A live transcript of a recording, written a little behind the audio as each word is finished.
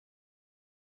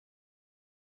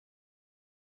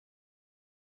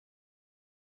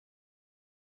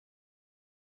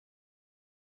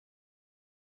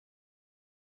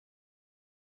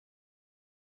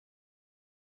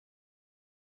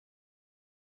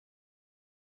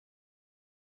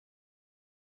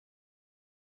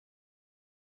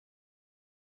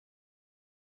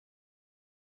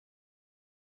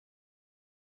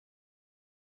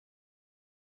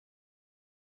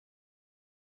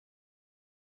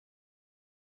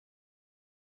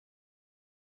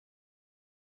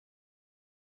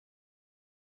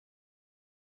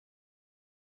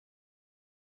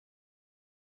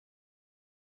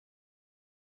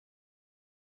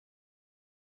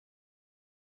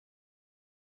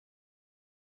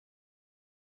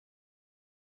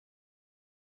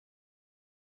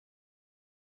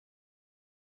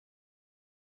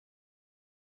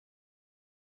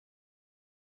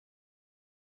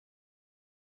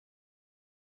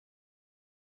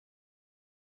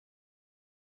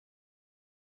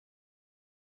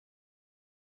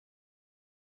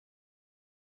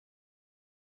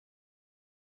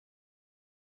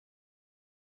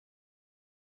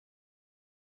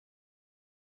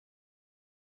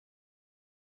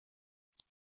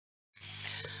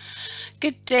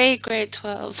Good day, grade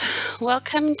 12s.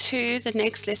 Welcome to the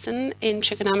next lesson in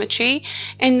trigonometry.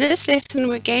 In this lesson,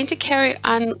 we're going to carry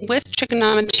on with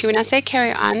trigonometry. When I say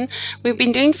carry on, we've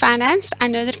been doing finance. I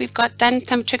know that we've done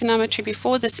some trigonometry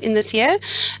before this in this year,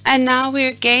 and now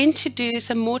we're going to do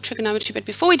some more trigonometry. But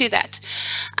before we do that,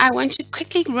 I want to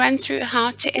quickly run through how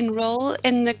to enroll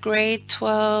in the grade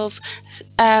 12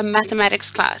 mathematics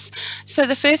class. So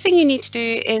the first thing you need to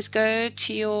do is go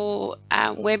to your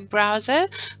web browser,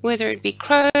 whether it be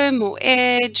Chrome or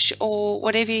Edge or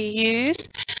whatever you use,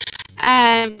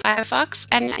 and Firefox,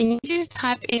 and you need to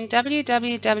type in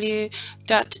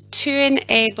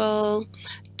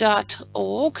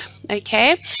www.toenable.org,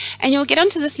 okay, and you'll get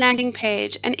onto this landing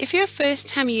page. And if you're a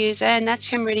first-time user, and that's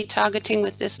who I'm really targeting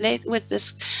with this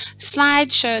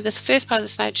slideshow, this first part of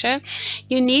the slideshow,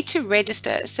 you need to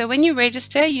register. So when you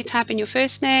register, you type in your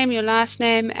first name, your last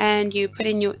name, and you put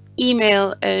in your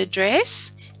email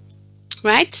address,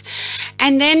 right?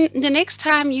 And then the next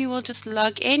time you will just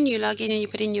log in and you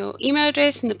put in your email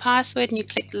address and the password and you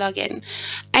click login,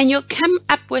 and you'll come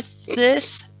up with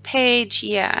this page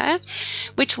here,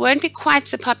 which won't be quite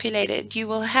so populated. You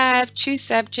will have choose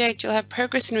subject, you'll have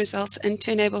progress and results, and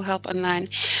to enable help online,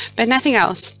 but nothing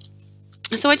else.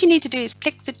 So what you need to do is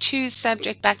click the choose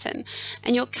subject button,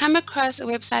 and you'll come across a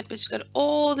website which has got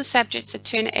all the subjects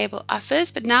that Enable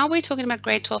offers, but now we're talking about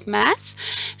grade 12 maths.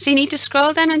 So you need to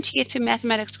scroll down until you get to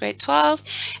mathematics grade 12,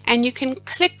 and you can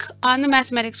click on the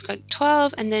mathematics grade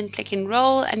 12 and then click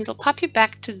enroll, and it'll pop you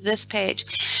back to this page.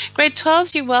 Grade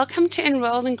 12s, you're welcome to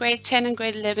enroll in grade 10 and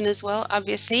grade 11 as well,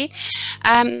 obviously.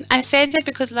 I say that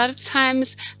because a lot of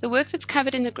times the work that's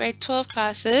covered in the grade 12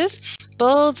 classes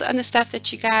builds on the stuff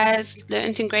that you guys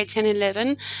learned in grade 10 and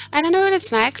 11. And I know what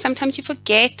it's like. Sometimes you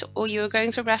forget, or you're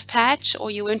going through a rough patch,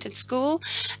 or you weren't at school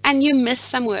and you miss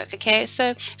some work, okay?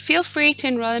 So feel free to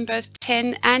enroll in both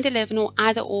 10 and 11, or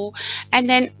either or, and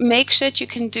then make sure that you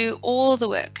can do all the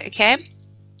work, okay?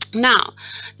 Now,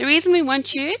 the reason we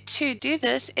want you to do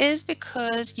this is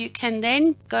because you can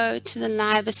then go to the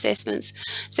live assessments.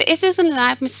 So if there's a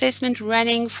live assessment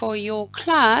running for your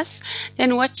class,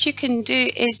 then what you can do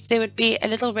is there would be a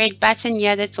little red button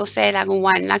here that will say like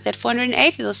 1, like that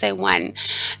 408, it'll say 1.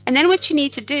 And then what you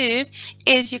need to do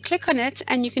is you click on it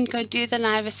and you can go do the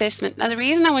live assessment. Now, the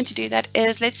reason I want to do that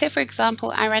is, let's say, for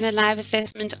example, I ran a live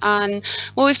assessment on,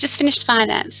 well, we've just finished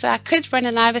finance. So I could run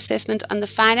a live assessment on the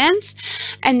finance,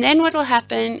 and then what will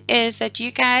happen is that you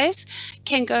guys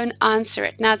can go and answer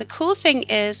it. Now, the cool thing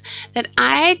is that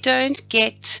I don't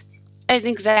get an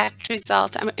exact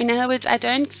result. In other words, I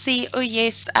don't see, oh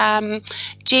yes,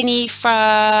 Jenny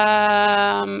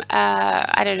from,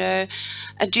 I don't know,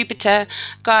 Jupiter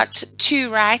got 2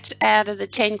 right out of the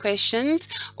 10 questions,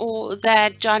 or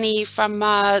that Johnny from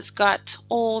Mars got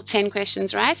all 10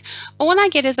 questions right. All I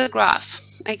get is a graph.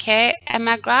 Okay, and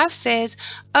my graph says,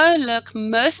 oh look,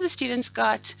 most of the students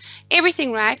got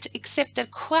everything right, except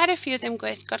that quite a few of them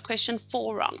got question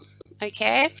 4 wrong.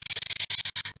 Okay,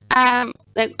 most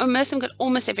of them got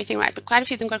almost everything right, but quite a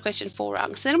few of them got question 4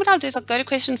 wrong. So then what I'll do is I'll go to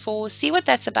question 4, see what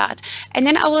that's about, and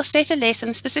then I will set a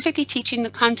lesson specifically teaching the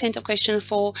content of question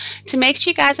 4 to make sure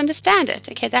you guys understand it.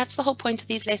 Okay, that's the whole point of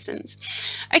these lessons.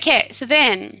 Okay, so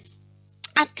then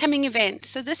upcoming events.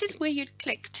 So this is where you'd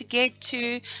click to get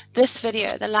to this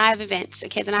video, the live events,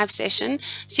 okay, the live session.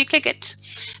 So you click it,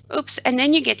 oops, and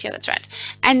then you get here, that's right.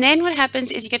 And then what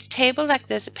happens is you get a table like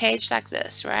this, a page like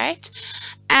this, right?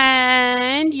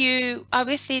 And you,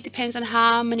 obviously it depends on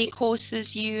how many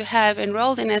courses you have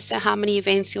enrolled in as to how many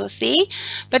events you'll see.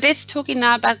 But let's talking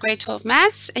now about grade 12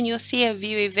 maths, and you'll see a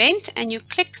view event, and you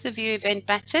click the view event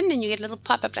button and you get a little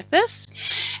pop-up like this,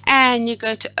 and you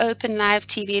go to open live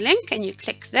TV link and you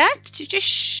click that,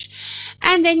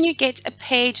 and then you get a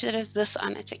page that has this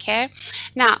on it, okay?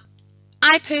 Now,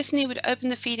 I personally would open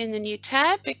the feed in the new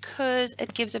tab because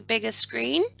it gives a bigger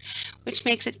screen, which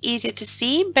makes it easier to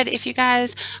see. But if you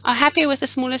guys are happy with a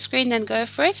smaller screen, then go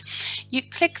for it. You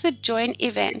click the join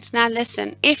event. Now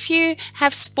listen, if you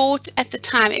have sport at the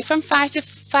time, if from 5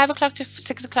 o'clock to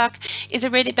 6 o'clock is a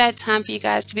really bad time for you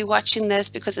guys to be watching this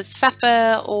because it's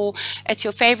supper or it's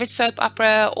your favorite soap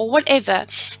opera or whatever,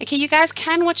 okay, you guys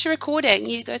can watch a recording.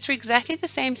 You go through exactly the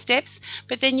same steps,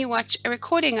 but then you watch a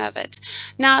recording of it.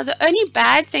 Now, the only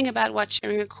bad thing about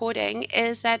watching a recording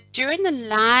is that during the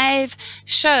live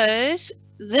shows,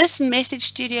 this message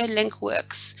studio link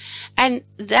works, and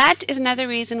that is another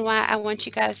reason why I want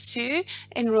you guys to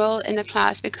enroll in the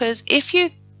class, because if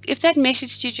that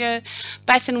message studio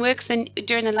button works then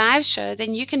during the live show,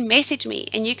 then you can message me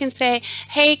and you can say,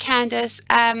 hey Candace,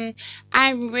 I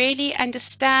really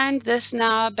understand this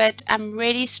now, but I'm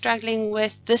really struggling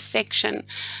with this section.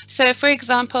 So for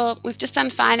example, we've just done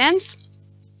finance.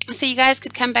 So you guys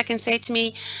could come back and say to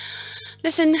me,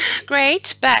 listen,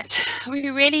 great, but we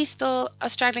really still are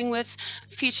struggling with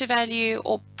future value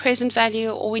or present value,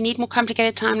 or we need more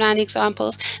complicated timeline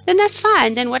examples, then that's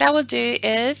fine. Then what I will do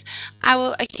is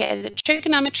okay, the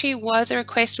trigonometry was a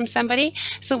request from somebody.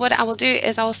 So what I will do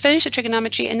is I will finish the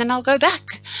trigonometry and then I'll go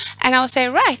back and I'll say,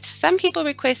 right, some people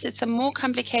requested some more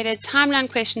complicated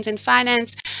timeline questions in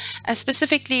finance,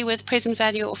 specifically with present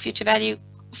value or future value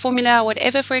formula or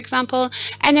whatever, for example,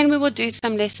 and then we will do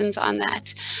some lessons on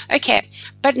that. Okay,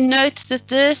 but note that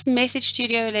this Message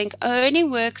Studio link only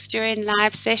works during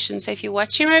live sessions. So if you're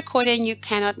watching a recording, you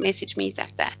cannot message me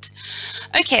like that.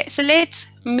 Okay, so let's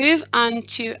move on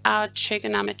to our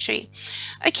trigonometry.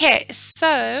 Okay,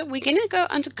 so we're going to go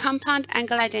on to compound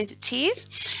angle identities,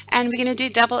 and we're going to do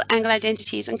double angle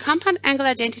identities. And compound angle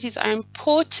identities are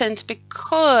important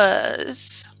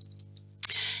because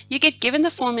you get given the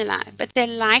formula, but they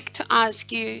like to ask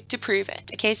you to prove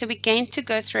it. Okay, so we're going to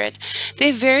go through it. There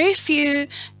are very few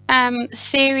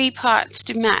theory parts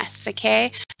to maths,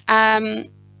 okay?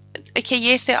 Okay,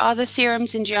 yes, there are the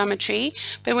theorems in geometry,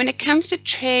 but when it comes to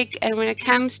trig and when it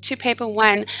comes to paper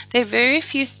one, there are very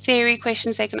few theory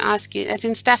questions they can ask you, as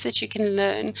in stuff that you can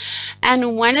learn.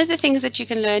 And one of the things that you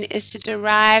can learn is to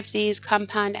derive these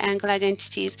compound angle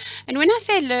identities. And when I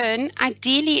say learn,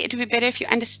 ideally it would be better if you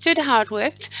understood how it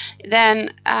worked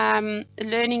than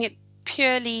learning it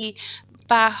purely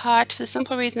by heart, for the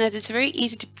simple reason that it's very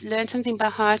easy to learn something by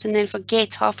heart and then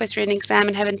forget halfway through an exam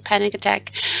and have a panic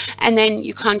attack, and then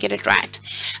you can't get it right.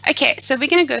 Okay, so we're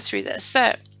going to go through this.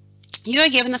 So you are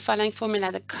given the following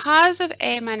formula. The cos of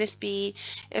A minus B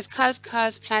is cos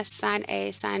plus sine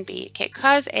A sine B. Okay,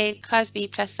 cos A cos B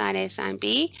plus sine A sine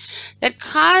B. That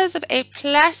cos of A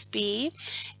plus B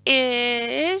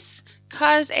is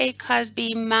cos A cos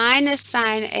B minus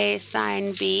sine A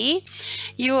sine B.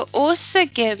 You are also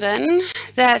given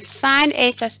that sine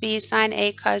A plus B is sine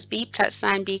A cos B plus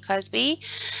sine B cos B.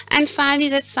 And finally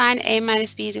that sine A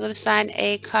minus B is equal to sine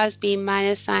A cos B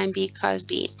minus sine B cos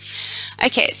B.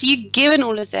 Okay, so you're given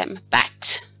all of them,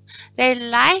 but they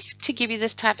like to give you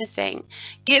this type of thing.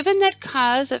 Given that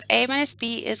cos of A minus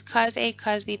B is cos A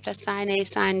cos B plus sine A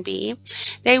sine B,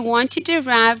 they want to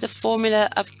derive the formula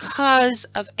of cos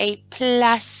of A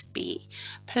plus B.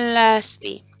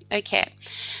 Okay,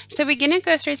 so we're going to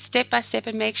go through it step by step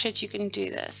and make sure that you can do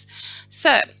this.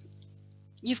 So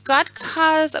you've got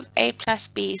cos of A plus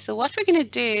B. So what we're going to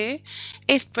do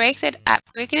is break that up.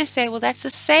 We're going to say, well, that's the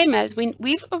same as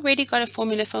we've already got a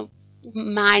formula for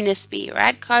minus B,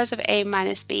 right? Cos of A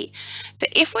minus B. So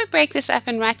if we break this up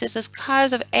and write this as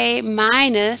cos of A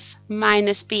minus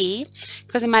B,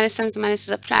 because the minus times the minus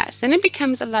is a plus, then it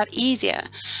becomes a lot easier,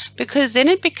 because then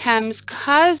it becomes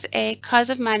cos A cos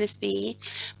of minus B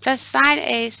plus sine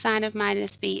A sine of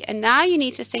minus B. And now you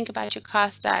need to think about your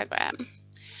cos diagram.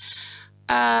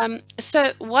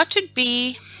 So what would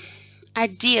be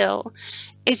ideal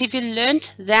is if you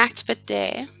learnt that bit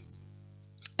there,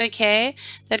 okay,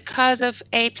 that cos of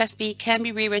A plus B can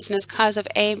be rewritten as cos of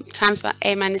A times by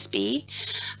A minus B.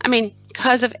 I mean,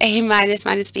 cos of A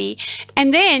minus B.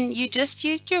 And then you just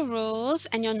used your rules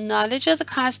and your knowledge of the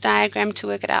cos diagram to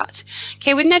work it out.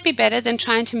 Okay, wouldn't that be better than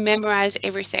trying to memorize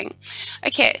everything?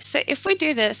 Okay, so if we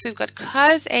do this, we've got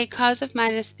cos A cos of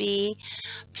minus B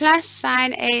plus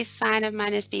sine A sine of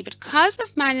minus B. But cos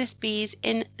of minus B is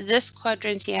in this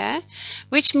quadrant here,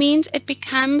 which means it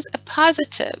becomes a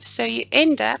positive. So you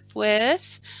end up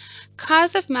with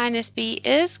cos of minus B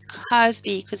is cos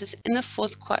B because it's in the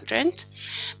fourth quadrant.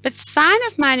 But sine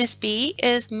of minus B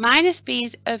is minus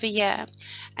B's over here.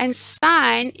 And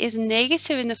sine is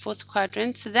negative in the fourth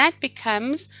quadrant, so that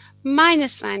becomes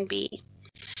minus sine B.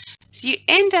 So you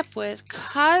end up with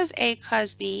cos A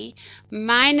cos B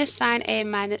minus sine A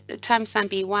minus times sine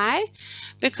B. Why?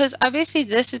 Because obviously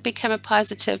this has become a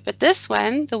positive, but this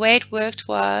one, the way it worked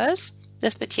was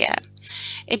this bit here.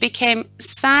 It became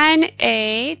sine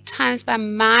A times by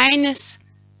minus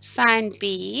sine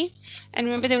B. And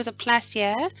remember there was a plus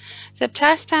here. So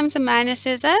plus times the minus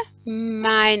is a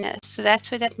minus. So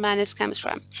that's where that minus comes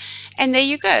from. And there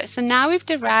you go. So now we've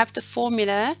derived the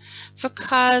formula for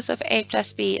cos of A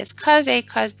plus B. It's cos A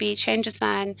cos B, change the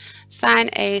sign, sine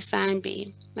A sine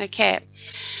B. Okay,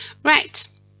 right.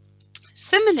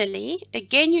 Similarly,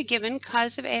 again, you're given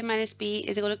cos of A minus B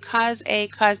is equal to cos A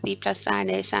cos B plus sine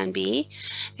A sine B.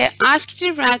 They ask you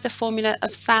to derive the formula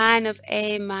of sine of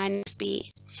A minus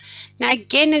B. Now,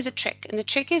 again, there's a trick, and the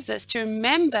trick is this, to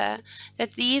remember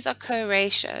that these are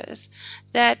co-ratios,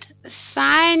 that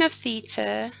sine of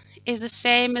theta is the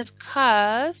same as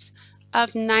cos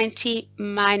of 90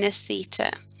 minus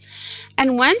theta.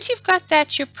 And once you've got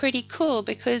that, you're pretty cool,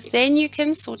 because then you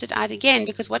can sort it out again,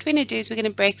 because what we're going to do is we're going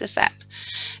to break this up.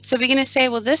 So we're going to say,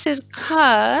 well, this is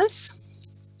cos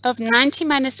of 90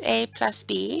 minus a plus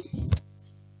b.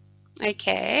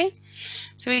 Okay.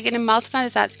 So we're going to multiply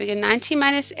this out. So we're going to 90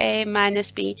 minus a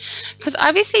minus b. Because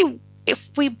obviously, if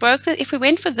we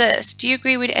went for this, do you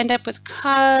agree we'd end up with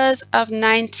cos of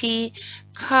 90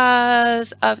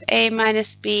 cos of a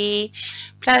minus b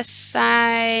plus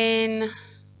sine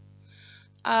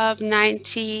of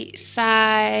 90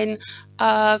 sine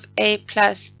of a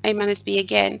plus a minus b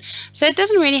again. So it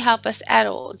doesn't really help us at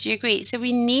all. Do you agree? So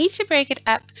we need to break it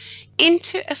up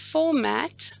into a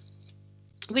format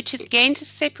which is going to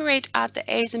separate out the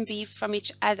a's and b from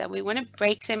each other. We want to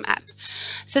break them up.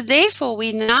 So therefore,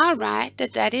 we now write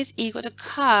that that is equal to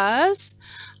cos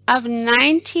of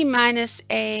 90 minus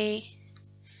a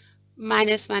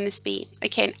minus b.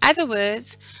 Okay, in other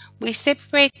words, we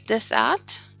separate this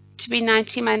out to be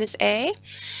 90 minus a.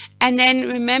 And then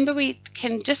remember, we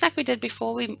can, just like we did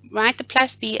before, we write the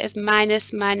plus b as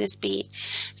minus b.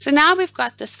 So now we've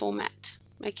got this format,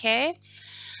 okay?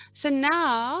 So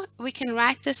now we can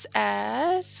write this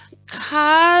as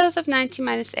cos of 90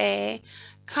 minus a,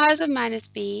 cos of minus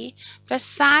b, plus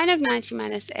sine of 90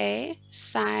 minus a,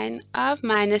 sine of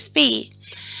minus b.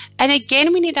 And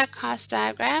again, we need our cos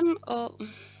diagram, or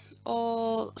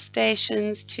all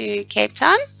stations to Cape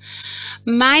Town.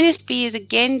 Minus b is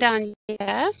again down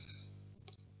here.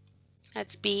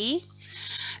 That's b.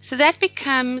 So that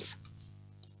becomes,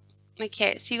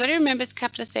 okay, so you've got to remember a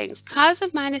couple of things. Cos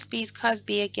of minus b is cos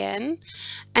b again,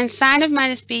 and sine of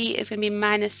minus b is going to be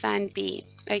minus sine b,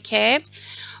 okay?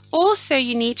 Also,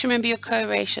 you need to remember your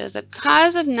co-ratios. The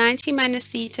cos of 90 minus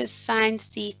theta is sine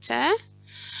theta,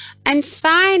 and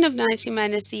sine of 90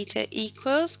 minus theta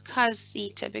equals cos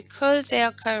theta, because they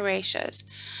are co-ratios.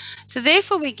 So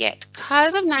therefore, we get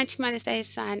cos of 90 minus a is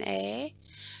sine a,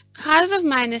 cos of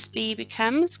minus b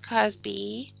becomes cos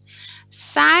b,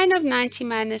 sine of 90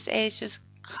 minus a is just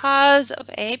cos of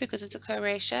a because it's a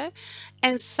co-ratio,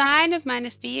 and sine of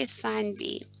minus b is sine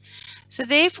b. So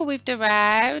therefore, we've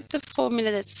derived the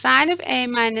formula that sine of a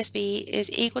minus b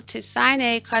is equal to sine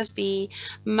a cos b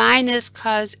minus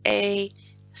cos a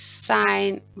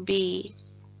sine b.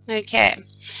 Okay,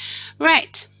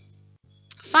 right.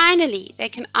 Finally, they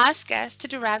can ask us to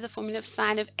derive the formula of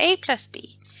sine of a plus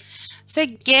b. So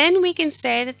again, we can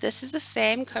say that this is the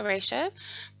same co-ratio,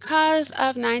 cos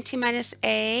of 90 minus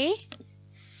a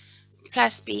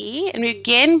plus b, and we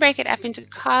again break it up into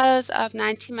cos of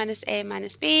 90 minus a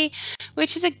minus b,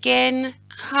 which is again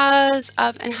cos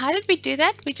of, and how did we do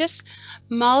that? We just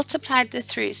multiplied the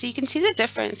through. So you can see the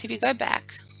difference if you go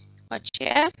back. Watch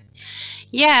here.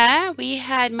 Yeah, we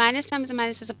had minus times a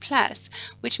minus was a plus,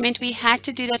 which meant we had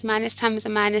to do that minus times a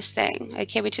minus thing,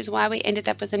 okay, which is why we ended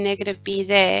up with a negative b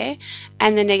there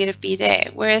and the negative b there.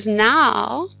 Whereas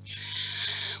now,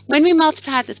 when we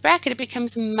multiply out this bracket, it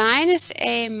becomes minus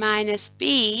a minus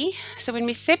b. So when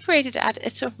we separate it out,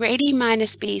 it's already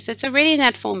minus b. So it's already in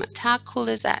that format. How cool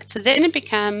is that? So then it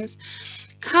becomes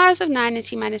cos of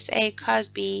 90 minus a cos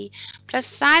b plus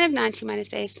sine of 90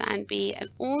 minus a sine b. And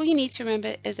all you need to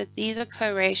remember is that these are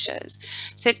co-ratios.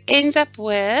 So it ends up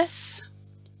with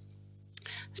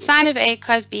sine of a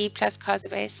cos b plus cos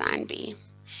of a sine b.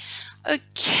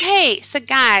 Okay, so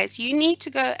guys, you need to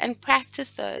go and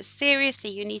practice those.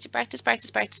 Seriously, you need to practice.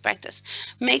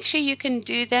 Make sure you can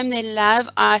do them. They love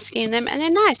asking them, and they're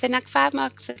nice. They're like 5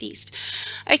 marks at least.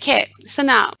 Okay, so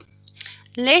now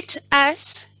let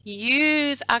us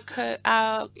use our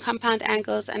compound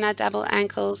angles and our double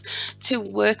angles to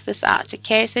work this out.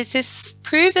 Okay, so it says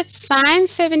prove that sine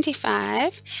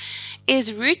 75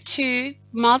 is root 2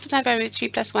 multiplied by root 3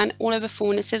 plus 1 all over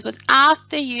 4, and it says without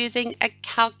the using a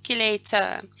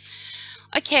calculator.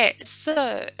 Okay,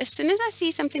 so as soon as I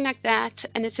see something like that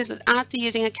and it says without the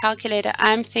using a calculator,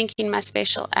 I'm thinking my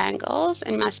special angles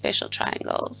and my special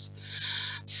triangles.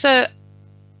 So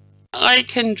I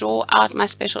can draw out my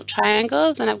special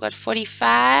triangles, and I've got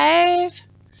 45,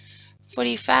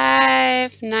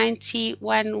 90,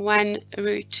 1,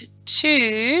 root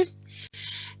 2.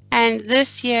 And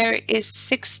this here is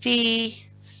 60,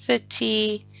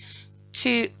 30,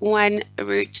 2, 1,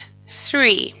 root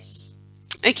 3.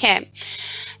 Okay,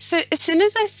 so as soon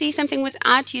as I see something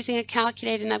without using a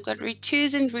calculator and I've got root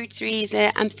 2s and root 3s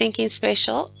there, I'm thinking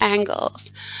special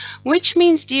angles, which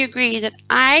means, do you agree that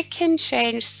I can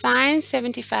change sine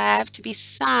 75 to be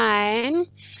sine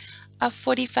of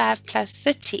 45 plus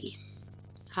 30?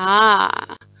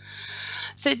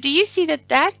 So do you see that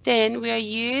then we are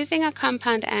using our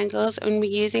compound angles and we're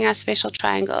using our special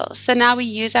triangles. So now we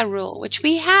use our rule, which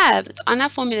we have. It's on our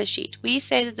formula sheet. We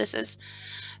say that this is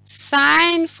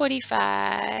sine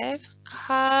 45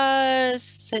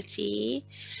 cos 30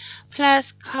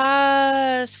 plus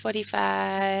cos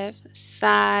 45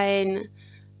 sine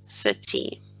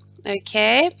 30.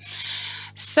 Okay,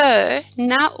 so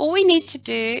now all we need to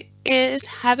do is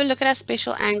have a look at our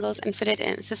special angles and fit it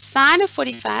in. So sine of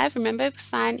 45, remember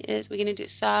sine is, we're going to do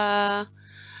SOHCAHTOA.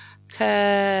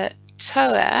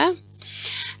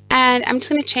 And I'm just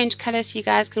going to change color so you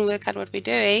guys can work out what we're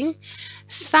doing.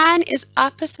 Sine is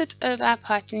opposite over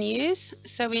hypotenuse.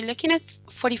 So we're looking at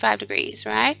 45 degrees,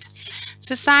 right?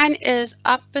 So sine is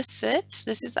opposite.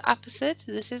 This is the opposite.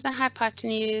 This is the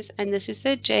hypotenuse. And this is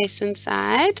the adjacent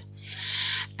side.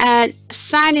 And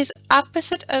sine is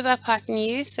opposite over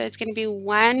hypotenuse. So it's going to be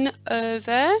 1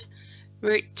 over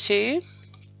root 2.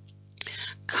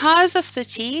 Cos of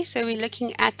 30, so we're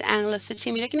looking at the angle of 30,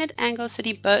 and we're looking at angle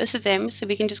 30, both of them, so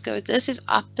we can just go with this is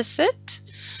opposite,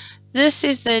 this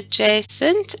is the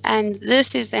adjacent, and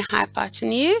this is the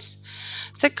hypotenuse.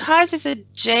 So cos is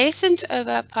adjacent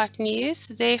over hypotenuse,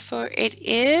 therefore it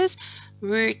is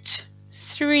root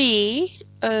 3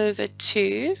 over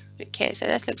 2. Okay, so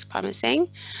that looks promising.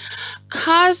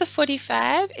 Cos of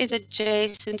 45 is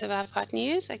adjacent over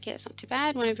hypotenuse. Okay, it's not too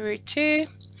bad, 1 over root 2.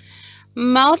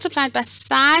 Multiplied by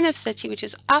sine of 30, which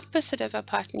is opposite of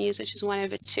hypotenuse, which is 1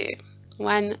 over 2.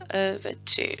 1 over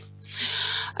 2.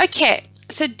 Okay,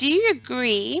 so do you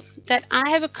agree that I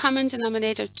have a common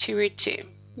denominator of 2 root 2?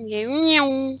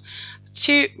 Okay,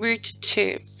 2 root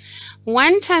 2.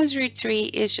 1 times root 3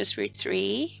 is just root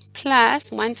 3,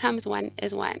 plus 1 times 1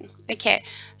 is 1. Okay,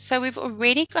 so we've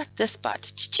already got this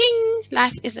part. Cha-ching!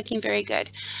 Life is looking very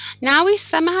good. Now we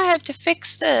somehow have to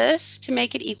fix this to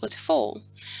make it equal to 4.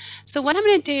 So what I'm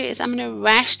going to do is I'm going to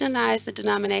rationalize the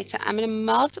denominator. I'm going to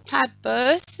multiply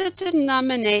both the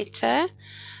denominator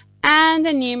and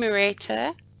the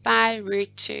numerator by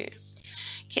root 2.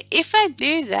 Okay, if I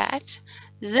do that,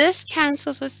 this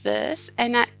cancels with this,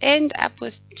 and I end up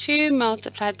with 2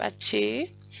 multiplied by 2.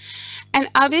 And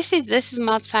obviously this is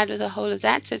multiplied with the whole of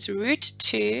that, so it's root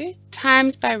 2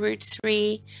 times by root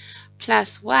 3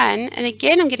 plus 1. And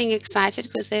again, I'm getting excited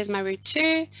because there's my root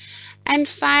 2. And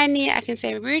finally, I can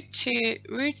say root 2,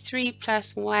 root 3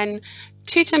 plus 1.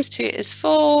 2 times 2 is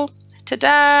 4.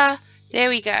 Ta-da! There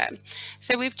we go.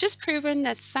 So we've just proven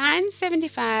that sine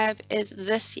 75 is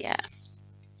this here.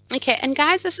 Okay, and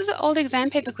guys, this is an old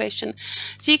exam paper question.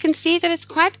 So you can see that it's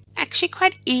actually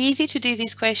quite easy to do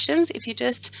these questions if you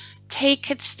just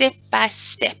take it step by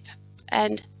step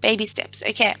and baby steps.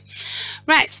 Okay,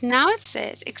 right, now it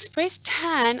says express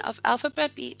tan of alpha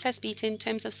plus beta in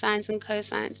terms of sines and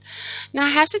cosines. Now I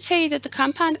have to tell you that the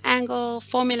compound angle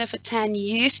formula for tan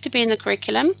used to be in the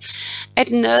curriculum.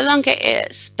 It no longer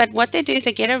is, but what they do is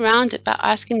they get around it by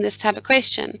asking this type of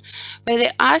question, where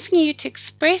they're asking you to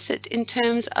express it in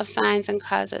terms of sines and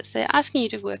causes. They're asking you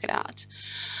to work it out.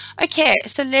 Okay,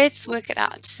 so let's work it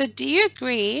out. So do you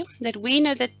agree that we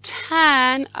know that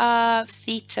tan of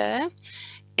theta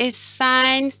is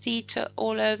sine theta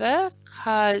all over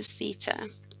cos theta?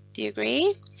 Do you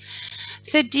agree?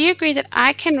 So do you agree that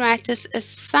I can write this as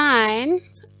sine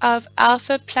of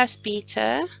alpha plus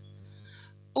beta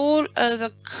all over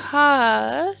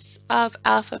cos of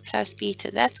alpha plus beta?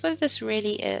 That's what this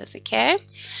really is, okay?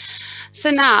 So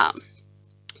now,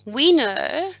 we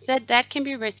know that that can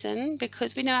be written,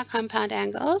 because we know our compound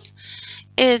angles,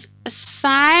 is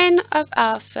sine of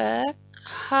alpha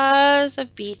cos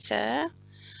of beta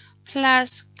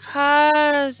plus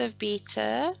cos of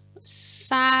beta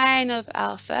sine of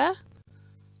alpha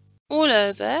all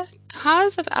over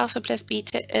cos of alpha plus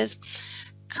beta is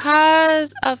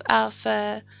cos of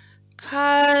alpha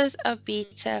cos of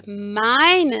beta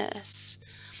minus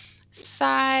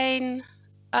sine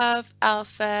of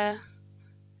alpha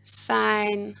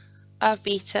sine of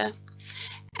beta,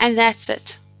 and that's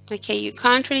it. Okay, you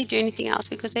can't really do anything else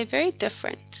because they're very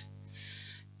different.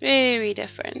 Very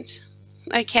different.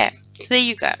 Okay, so there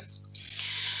you go.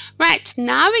 Right,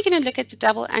 now we're going to look at the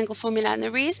double angle formula, and the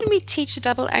reason we teach the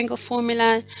double angle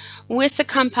formula with the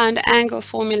compound angle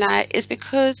formula is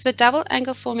because the double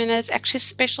angle formula is actually a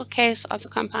special case of the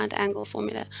compound angle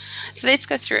formula. So let's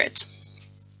go through it.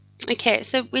 Okay,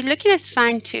 so we're looking at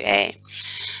sine 2a.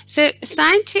 So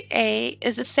sine 2a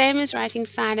is the same as writing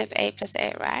sine of a plus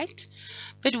a, right?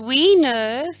 But we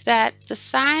know that the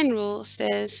sine rule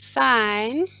says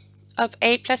sine of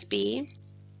a plus b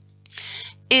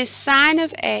is sine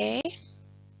of a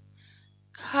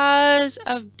cos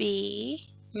of b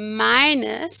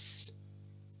minus,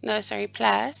 no, sorry,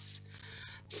 plus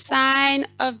sine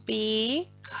of b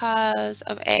cos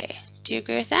of a. Do you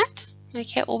agree with that?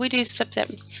 Okay, all we do is flip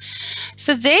them.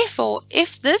 So therefore,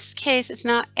 if this case is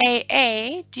now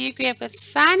AA, do you agree I've got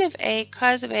sine of A,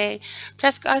 cos of A,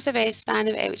 plus cos of A, sine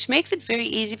of A, which makes it very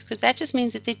easy because that just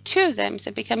means that there are two of them. So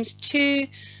it becomes 2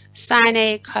 sine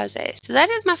A, cos A. So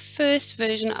that is my first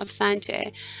version of sine to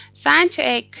A. Sine to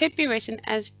A could be written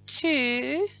as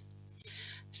 2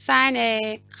 sine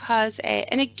A, cos A.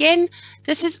 And again,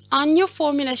 this is on your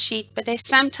formula sheet, but they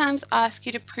sometimes ask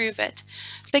you to prove it.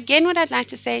 So again, what I'd like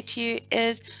to say to you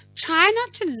is try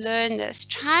not to learn this.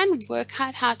 Try and work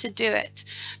out how to do it.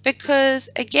 Because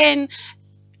again,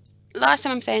 last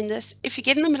time I'm saying this, if you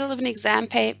get in the middle of an exam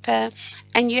paper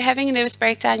and you're having a nervous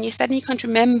breakdown, you suddenly can't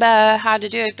remember how to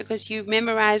do it because you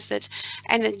memorized it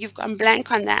and you've gone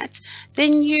blank on that,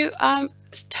 then you are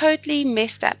totally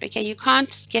messed up, okay? You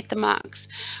can't get the marks.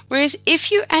 Whereas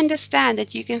if you understand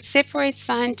that you can separate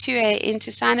sine 2A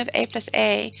into sine of A plus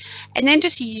A and then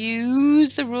just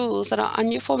use the rules that are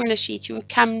on your formula sheet, you will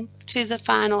come to the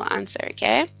final answer,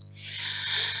 okay?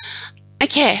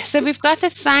 Okay, so we've got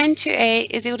that sine 2A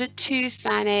is equal to 2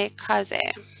 sine A cos A.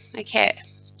 Okay,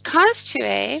 cos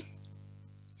 2A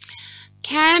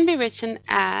can be written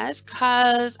as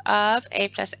cos of A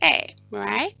plus A,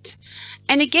 right?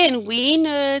 And again, we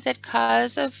know that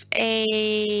cos of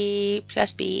A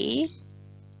plus B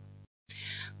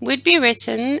would be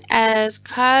written as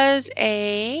cos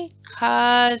A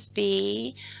cos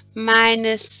B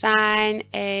minus sine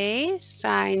A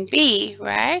sine B,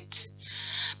 right?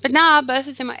 But now both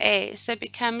of them are A, so it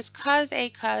becomes cos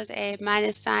A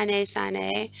minus sine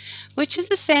A, which is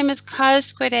the same as cos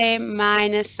squared A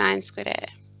minus sine squared A,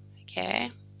 okay?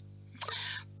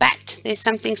 But there's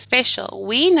something special.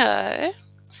 We know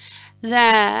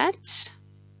that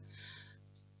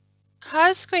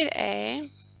cos squared A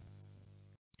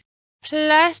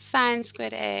plus sine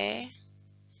squared A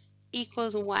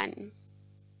equals 1.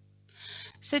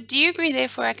 So do you agree,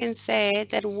 therefore, I can say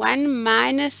that 1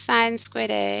 minus sine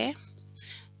squared A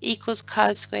equals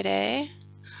cos squared A,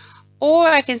 or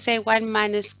I can say 1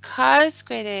 minus cos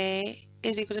squared A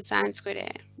is equal to sine squared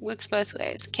A. Works both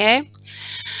ways, okay?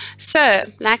 So,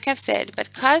 like I've said,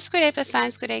 but cos squared A plus sine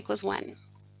squared A equals 1.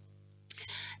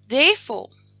 Therefore,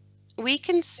 we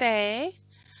can say,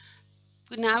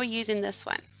 now we're using this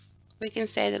one, we can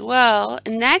say that, well,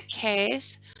 in that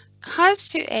case, cos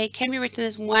 2A can be written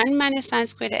as 1 minus sine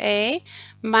squared A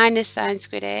minus sine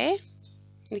squared A,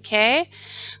 okay,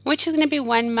 which is going to be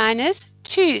 1 minus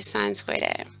 2 sine squared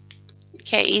A.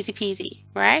 Okay, easy peasy,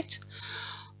 right?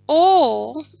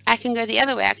 Or I can go the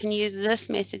other way. I can use this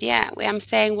method here, where I'm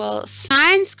saying, well,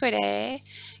 sine squared A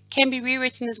can be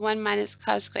rewritten as 1 minus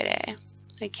cos squared A,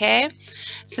 okay?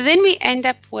 So then we end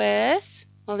up with,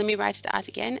 well, let me write it out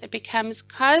again. It becomes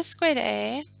cos squared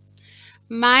A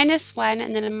minus 1,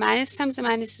 and then a minus times a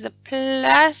minus is a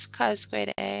plus cos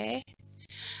squared A.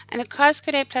 And a cos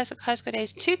squared A plus a cos squared A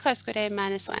is 2 cos squared A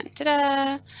minus 1.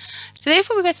 Ta-da! So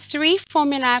therefore, we've got 3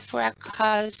 formulae for our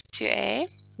cos 2A.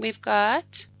 We've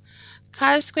got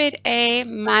cos squared A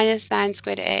minus sine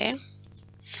squared A.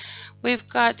 We've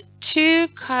got 2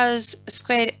 cos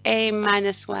squared A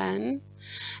minus 1.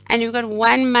 And we've got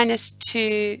 1 minus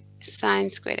 2 sine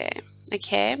squared A.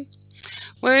 Okay?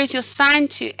 Whereas your sine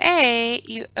 2A,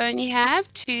 you only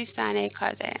have 2 sine A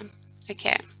cos A.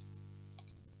 Okay.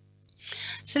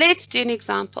 So let's do an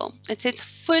example. It says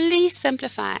fully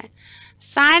simplify.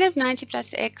 Sine of 90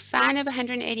 plus x, sine of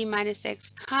 180 minus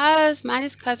x, cos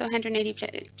minus cos of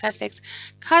 180 plus x,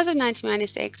 cos of 90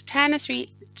 minus x, tan of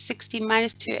 360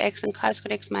 minus 2x, and cos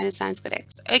squared x minus sine squared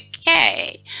x.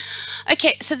 Okay.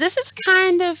 Okay, so this is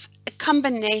kind of a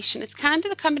combination. It's kind of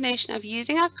the combination of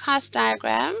using our cos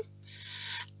diagram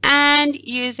and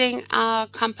using our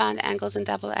compound angles and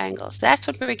double angles. That's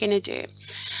what we're going to do.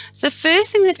 So the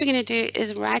first thing that we're going to do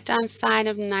is write down sine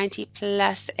of 90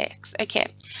 plus x. Okay,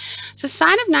 so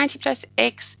sine of 90 plus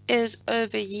x is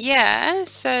over here,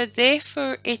 so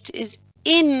therefore it is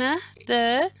in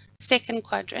the second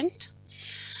quadrant.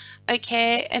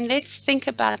 Okay, and let's think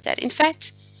about that. In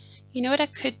fact, you know what I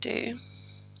could do?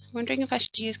 I'm wondering if I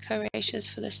should use co-ratios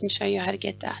for this and show you how to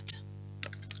get that.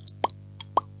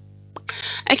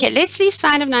 Okay, let's leave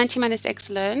sine of 90 minus x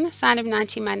alone, sine of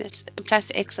 90 minus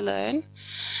plus x alone.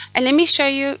 And let me show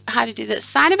you how to do this.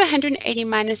 Sine of 180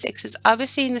 minus x is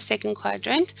obviously in the second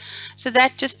quadrant, so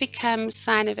that just becomes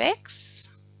sine of x.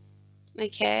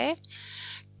 Okay,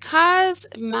 cos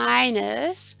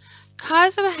minus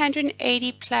cos of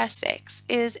 180 plus x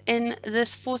is in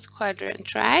this fourth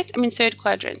quadrant, right? I mean third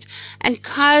quadrant, and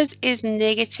cos is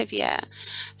negative here,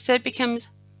 so it becomes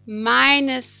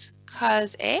minus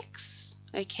cos x.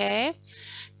 Okay,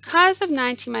 cos of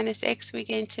 90 minus x, we're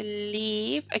going to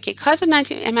leave. Okay, cos of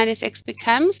 90 minus x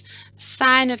becomes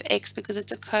sine of x because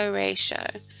it's a co-ratio.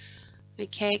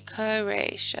 Okay,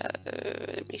 co-ratio.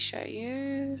 Let me show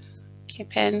you. Okay,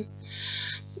 pen.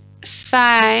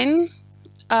 Sine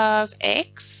of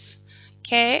x.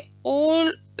 Okay,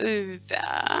 all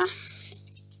over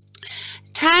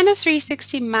tan of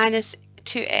 360 minus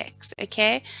 2x.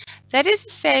 Okay, that is the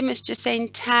same as just saying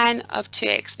tan of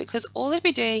 2x because all that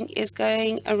we're doing is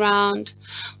going around.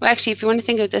 Well, actually, if you want to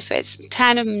think of it this way, it's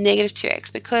tan of negative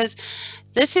 2x because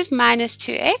this is minus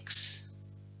 2x,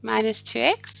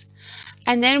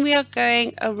 and then we are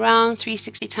going around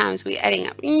 360 times. We're adding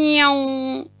up.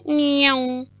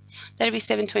 That'll be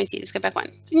 720. Let's go back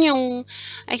one.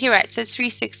 Okay, right. So it's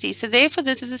 360. So therefore,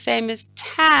 this is the same as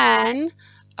tan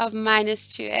of minus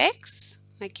 2x.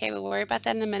 Okay, we'll worry about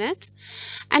that in a minute.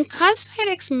 And cos squared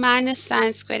x minus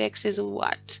sine squared x is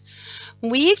what?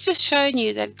 We've just shown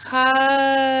you that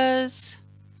cos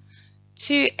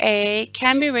 2a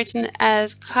can be written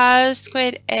as cos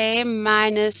squared a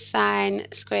minus sine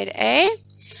squared a,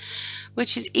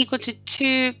 which is equal to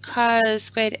 2 cos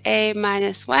squared a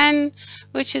minus 1,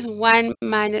 which is 1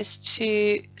 minus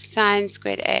 2 sine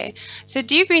squared a. So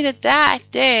do you agree that that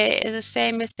there is the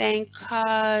same as saying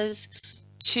cos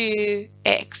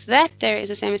 2x? That there is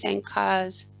the same as saying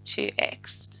cos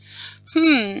 2x.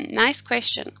 Nice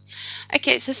question.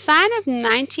 Okay, so sine of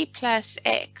 90 plus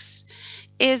x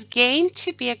is going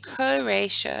to be a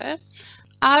co-ratio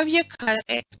of your cos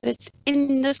x that's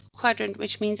in this quadrant,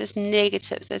 which means it's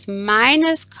negative. So it's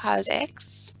minus cos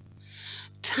x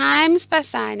times by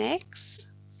sine x,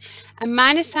 and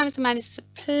minus times minus is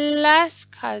plus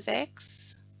cos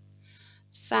x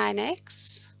sine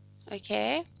x,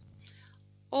 okay,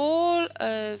 all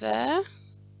over,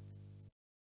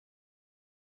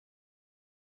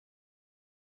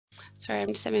 sorry, I'm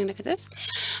just having a look at this,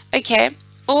 okay,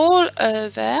 all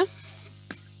over,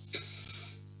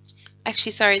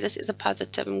 actually, sorry, this is a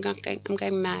positive, I'm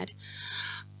going mad.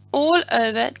 All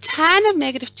over tan of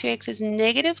negative 2x is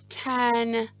negative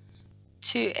tan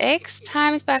 2x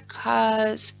times by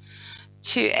cos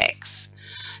 2x.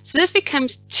 So this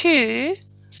becomes 2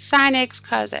 sine x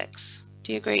cos x.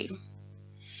 Do you agree?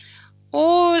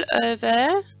 All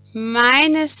over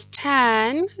minus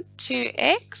tan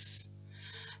 2x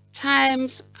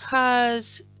times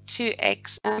cos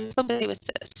 2x. I'm still busy with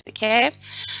this, okay?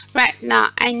 Right, now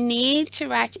I need to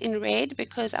write in red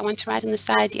because I want to write on the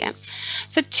side here.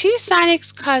 So 2 sine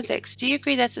x cos x, do you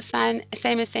agree that's the same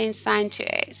as saying sine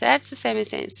 2a? So that's the same as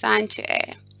saying sine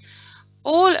 2a.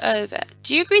 All over,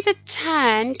 do you agree that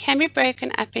tan can be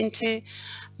broken up into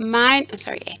minus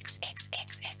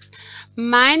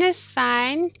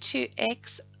sine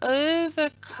 2x over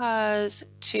cos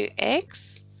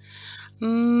 2x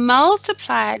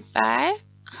multiplied by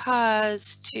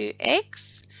cos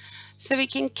 2x. So we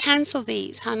can cancel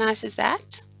these. How nice is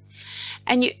that?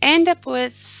 And you end up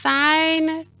with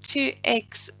sine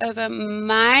 2x over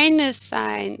minus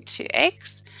sine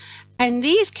 2x. And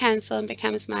these cancel and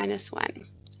becomes minus 1.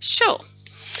 Sure.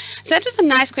 So that was a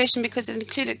nice question because it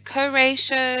included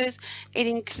co-ratios, it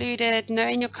included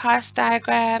knowing your cast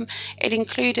diagram, it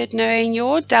included knowing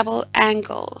your double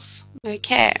angles.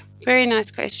 Okay, very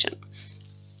nice question.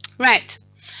 Right.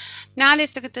 Now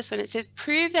let's look at this one. It says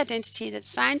prove the identity that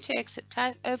sine 2x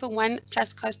over 1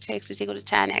 plus cos 2x is equal to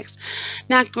tan x.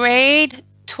 Now grade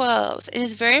 12s, it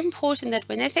is very important that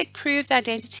when they say prove the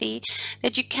identity,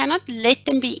 that you cannot let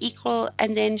them be equal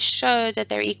and then show that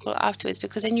they're equal afterwards,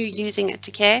 because then you're losing it,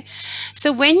 okay?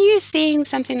 So when you're seeing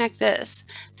something like this,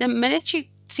 the minute you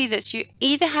see this, you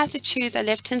either have to choose a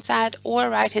left-hand side or a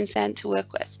right-hand side to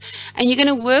work with. And you're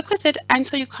going to work with it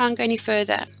until you can't go any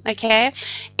further, okay?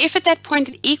 If at that point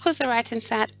it equals the right-hand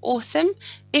side, awesome.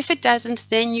 If it doesn't,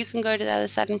 then you can go to the other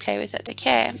side and play with it,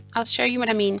 okay? I'll show you what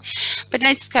I mean. But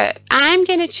let's go. I'm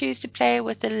going to choose to play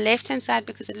with the left-hand side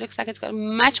because it looks like it's got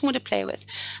much more to play with.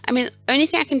 I mean, the only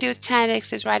thing I can do with tan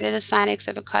x is write it as sine x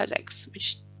over cos x,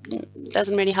 which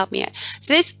doesn't really help me yet.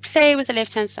 So let's play with the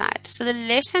left-hand side. So the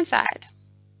left-hand side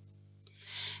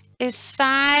is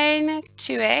sine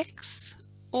 2x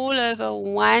all over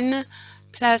 1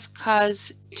 plus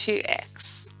cos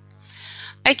 2x.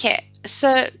 Okay,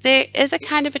 so there is a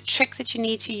kind of a trick that you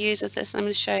need to use with this. I'm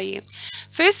going to show you.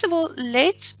 First of all,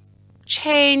 let's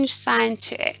change sine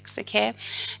 2x, okay?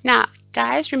 Now,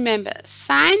 guys, remember,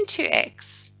 sine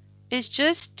 2x is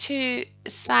just 2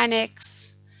 sine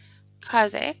x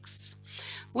cos x,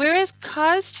 whereas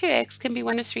cos 2x can be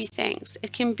one of three things.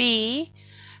 It can be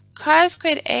cos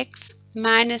squared x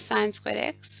minus sine squared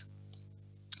x,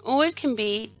 or it can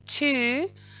be 2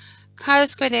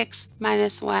 cos squared x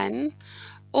minus 1,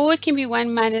 or it can be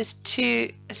 1 minus 2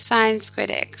 sine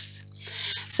squared x.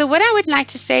 So what I would like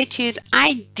to say to you is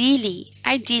ideally,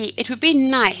 it would be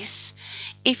nice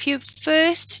if you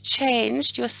first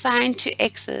changed your sign to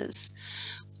x's,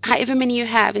 however many you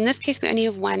have. In this case, we only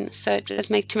have 1, so it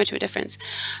doesn't make too much of a difference.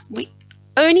 We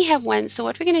only have 1, so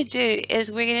what we're going to do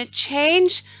is we're going to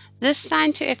change this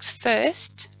sign to x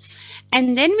first,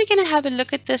 and then we're going to have a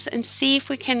look at this and see if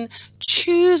we can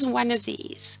choose one of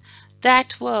these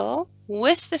that will,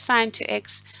 with the sign to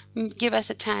x, give us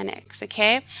a tan x,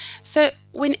 okay? So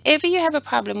whenever you have a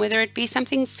problem, whether it be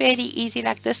something fairly easy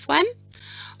like this one,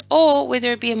 or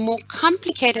whether it be a more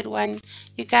complicated one,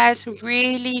 you guys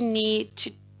really need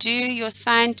to do your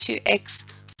sign to x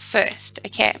first,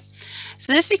 okay?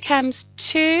 So this becomes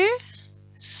 2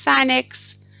 sin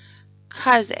x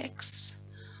cos x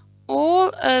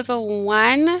all over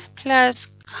 1 plus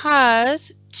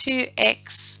cos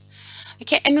 2x.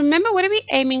 Okay, and remember, what are we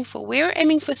aiming for? We're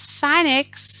aiming for sin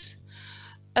x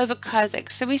over cos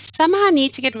x. So we somehow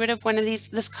need to get rid of one of these,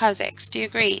 this cos x. Do you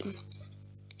agree?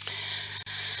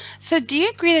 So do you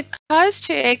agree that cos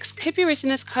 2x could be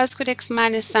written as cos squared x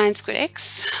minus sin squared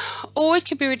x, or it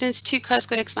could be written as 2 cos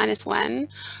squared x minus 1,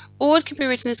 or it could be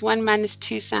written as 1 minus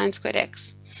 2 sin squared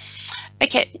x?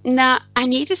 Okay, now I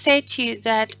need to say to you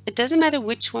that it doesn't matter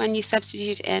which one you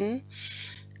substitute in,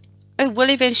 it will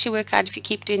eventually work out if you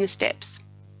keep doing the steps.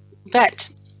 But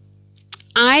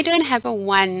I don't have a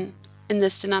 1 in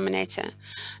this denominator,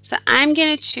 so I'm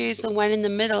going to choose the one in the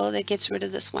middle that gets rid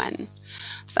of this 1.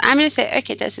 So I'm going to say,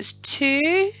 okay, this is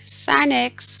 2 sin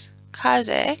x cos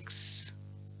x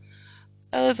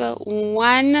over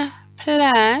 1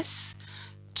 plus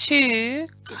 2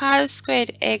 cos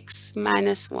squared x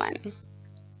minus 1.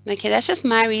 Okay, that's just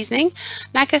my reasoning.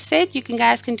 Like I said, you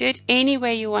guys can do it any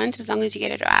way you want as long as you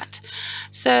get it right.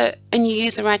 So, and you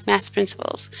use the right maths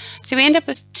principles. So we end up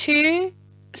with 2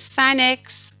 sin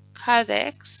x cos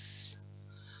x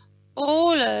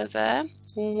all over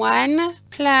 1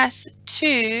 plus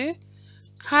 2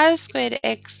 cos squared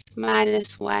x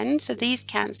minus 1. So these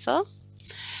cancel.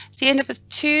 So you end up with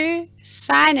 2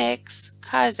 sin x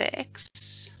cos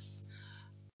x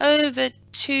over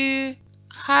 2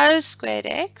 cos squared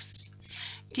x.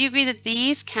 Do you agree that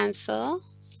these cancel?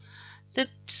 The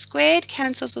squared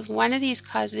cancels with one of these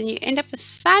cos, and you end up with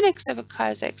sin x over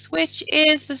cos x, which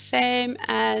is the same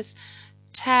as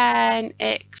tan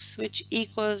x, which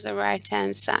equals the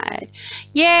right-hand side.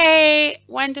 Yay!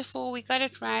 Wonderful, we got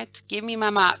it right. Give me my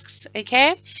marks,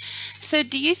 okay? So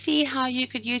do you see how you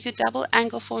could use your double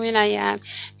angle formula here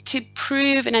to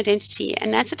prove an identity?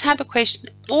 And that's the type of question,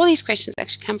 all these questions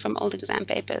actually come from old exam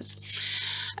papers.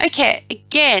 Okay,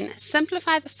 again,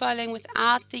 simplify the following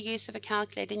without the use of a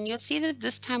calculator, and you'll see that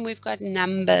this time we've got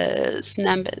numbers.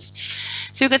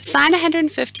 So we've got sine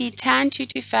 150, tan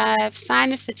 225,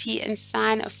 sine of 30, and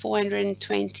sine of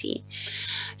 420.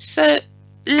 So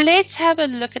let's have a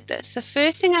look at this. The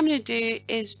first thing I'm going to do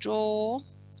is draw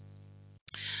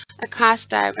a cast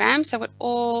diagram. So I want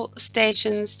all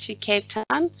stations to Cape Town,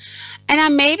 and I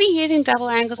may be using double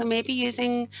angles. I may be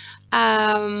using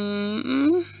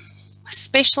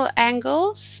special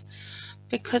angles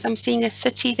because I'm seeing a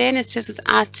 30 there, and it says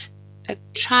without a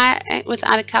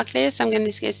calculator. So I'm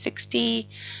going to get 60,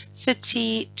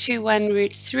 30, 2, 1,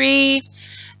 root 3.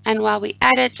 And while we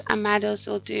add it, I might as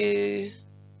well do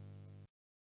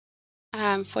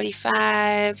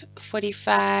 45,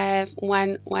 45,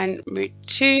 1, 1, root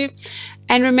 2.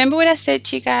 And remember what I said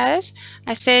to you guys?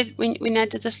 I said when I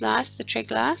did this last, the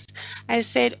trig last, I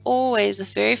said always the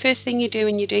very first thing you do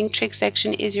when you're doing trig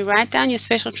section is you write down your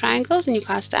special triangles and you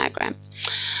cast diagram.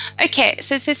 Okay,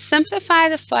 so it says simplify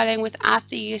the following without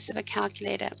the use of a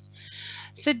calculator.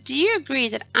 So do you agree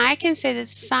that I can say that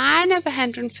sine of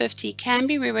 150 can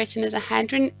be rewritten as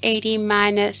 180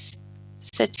 minus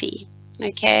 30?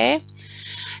 Okay.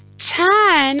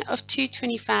 Tan of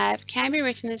 225 can be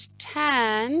written as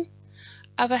tan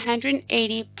of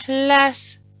 180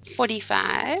 plus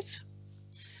 45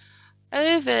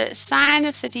 over sine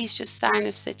of 30 is just sine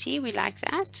of 30. We like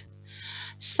that.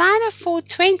 Sine of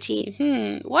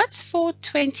 420. What's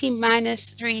 420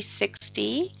 minus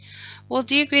 360? Well,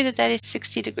 do you agree that that is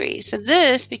 60 degrees? So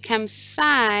this becomes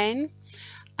sine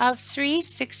of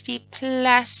 360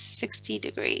 plus 60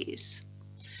 degrees.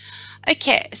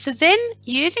 Okay, so then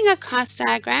using a cast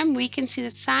diagram, we can see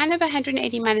that sine of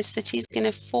 180 minus 30 is going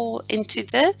to fall into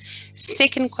the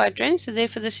second quadrant. So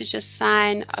therefore, this is just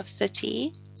sine of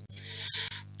 30.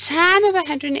 Tan of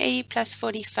 180 plus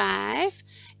 45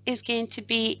 is going to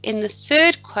be in the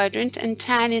third quadrant, and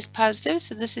tan is positive.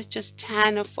 So this is just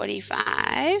tan of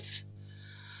 45.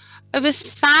 Over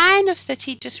sine of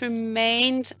 30 just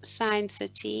remains sine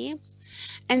 30.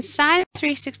 And sine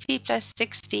 360 plus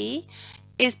 60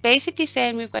 is basically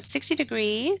saying we've got 60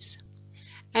 degrees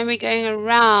and we're going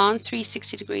around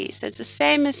 360 degrees. So it's the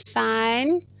same as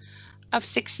sine of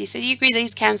 60. So you agree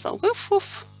these cancel. Woof,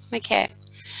 woof. Okay.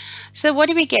 So what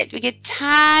do we get? We get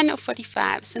tan of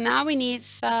 45. So now we need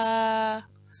SOHCAHTOA.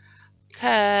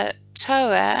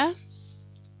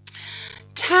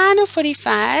 Tan of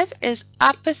 45 is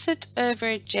opposite over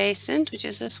adjacent, which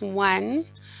is just 1.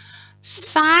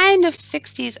 Sine of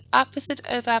 60 is opposite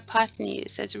over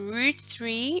hypotenuse. So it's root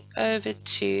 3 over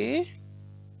 2.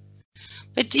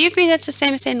 But do you agree that's the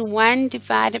same as saying 1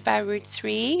 divided by root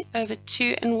 3 over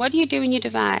 2? And what do you do when you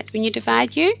divide? When you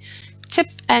divide, you tip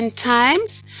and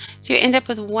times. So you end up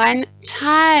with 1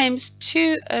 times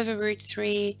 2 over root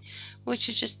 3, which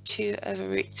is just 2 over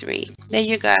root 3. There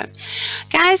you go.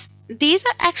 Guys, these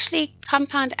are actually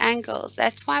compound angles.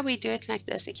 That's why we do it like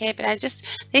this, okay? But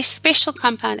they're special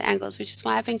compound angles, which is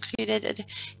why I've included it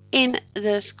in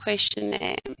this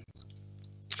questionnaire.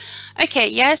 Okay,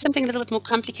 yeah, something a little bit more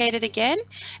complicated again.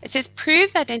 It says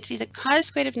prove the identity that cos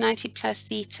squared of 90 plus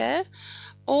theta,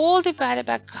 all divided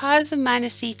by cos of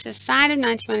minus theta, sine of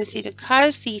 90 minus theta,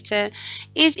 cos theta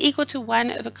is equal to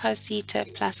 1 over cos theta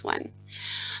plus 1.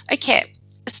 Okay,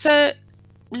 so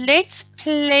let's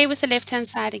play with the left-hand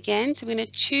side again. So we're going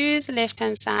to choose the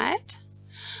left-hand side.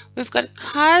 We've got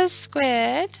cos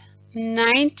squared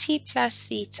 90 plus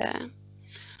theta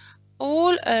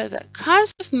all over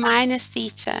cos of minus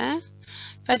theta.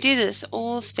 If I do this,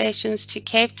 all stations to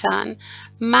Cape Town,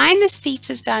 minus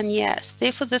theta is down here. So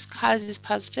therefore, this cos is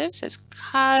positive. So it's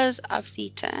cos of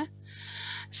theta.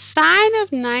 Sine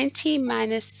of 90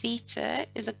 minus theta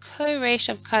is a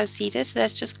co-ratio of cos theta. So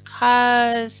that's just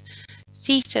cos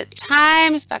theta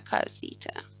times by cos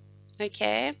theta.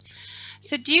 Okay.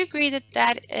 So do you agree that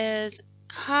that is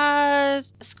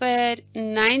cos squared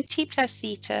 90 plus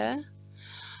theta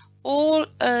all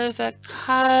over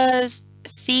cos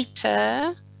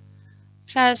theta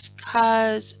plus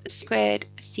cos squared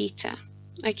theta?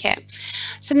 Okay,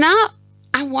 so now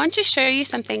I want to show you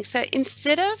something. So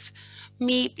instead of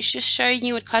me just showing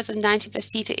you what cos of 90 plus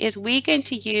theta is, we're going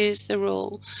to use the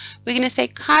rule. We're going to say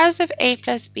cos of A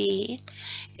plus B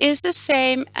is the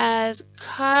same as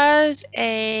cos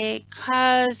A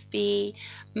cos B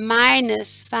minus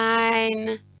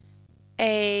sine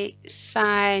A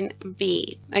sine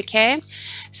B. Okay,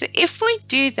 so if we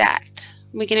do that,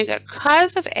 we're going to go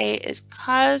cos of A is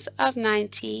cos of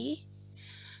 90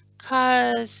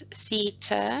 cos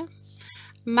theta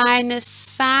minus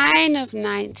sine of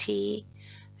 90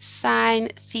 sine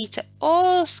theta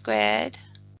all squared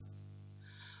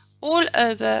all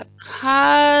over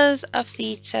cos of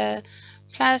theta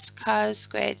plus cos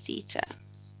squared theta.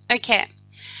 Okay.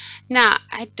 Now,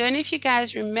 I don't know if you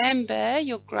guys remember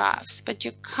your graphs, but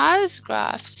your cos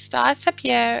graph starts up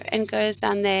here and goes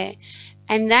down there,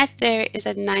 and that there is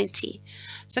at 90.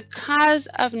 So cos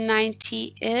of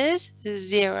 90 is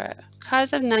 0.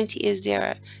 Cos of 90 is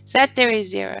 0. So that there is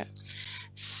 0.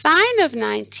 Sine of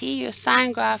 90, your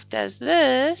sine graph does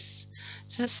this.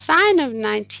 So sine of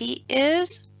 90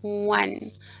 is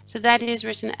 1. So that is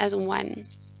written as 1.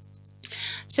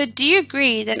 So do you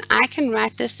agree that I can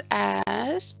write this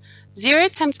as 0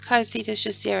 times cos theta is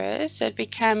just 0, so it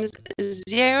becomes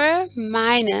 0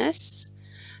 minus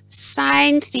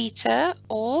sine theta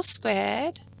all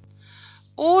squared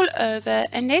all over,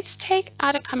 and let's take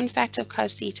out a common factor of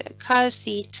cos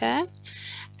theta,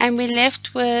 and we're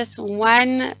left with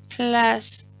 1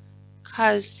 plus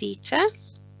cos theta.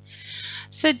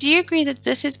 So do you agree that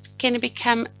this is going to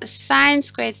become sine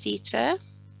squared theta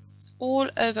all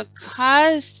over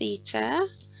cos theta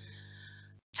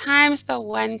times by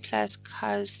 1 plus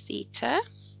cos theta?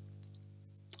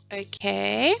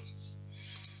 Okay.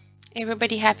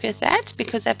 Everybody happy with that?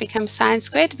 Because that becomes sine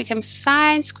squared. It becomes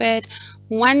sine squared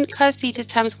 1 cos theta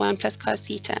times 1 plus cos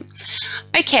theta.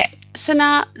 Okay, so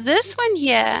now this one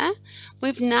here,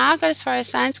 we've now got as far as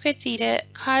sine squared theta,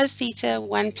 cos theta,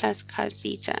 1 plus cos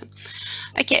theta.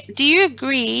 Okay, do you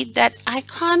agree that I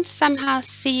can't somehow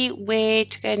see where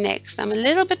to go next? I'm a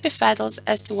little bit befuddled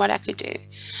as to what I could do.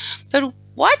 But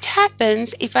what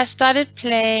happens if I started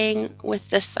playing with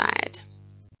this side?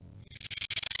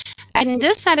 And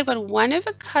this side I've got 1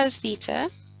 over cos theta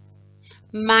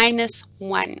minus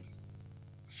 1.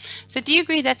 So do you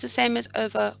agree that's the same as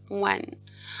over 1?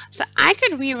 So I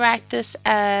could rewrite this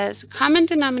as common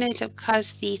denominator of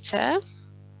cos theta.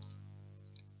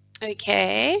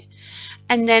 Okay.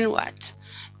 And then what?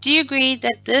 Do you agree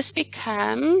that this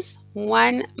becomes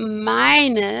 1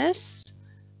 minus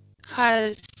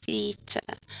cos theta?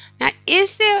 Now,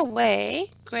 is there a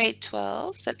way, grade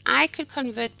 12, that I could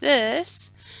convert this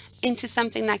into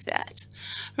something like that.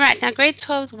 Right, now grade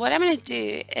 12s, what I'm going to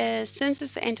do is, since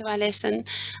it's the end of our lesson,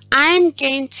 I'm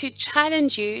going to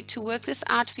challenge you to work this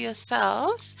out for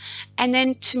yourselves, and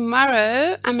then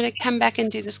tomorrow I'm going to come back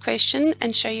and do this question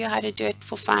and show you how to do it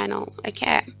for final.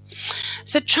 Okay,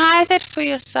 so try that for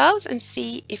yourselves and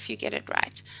see if you get it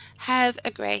right. Have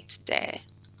a great day.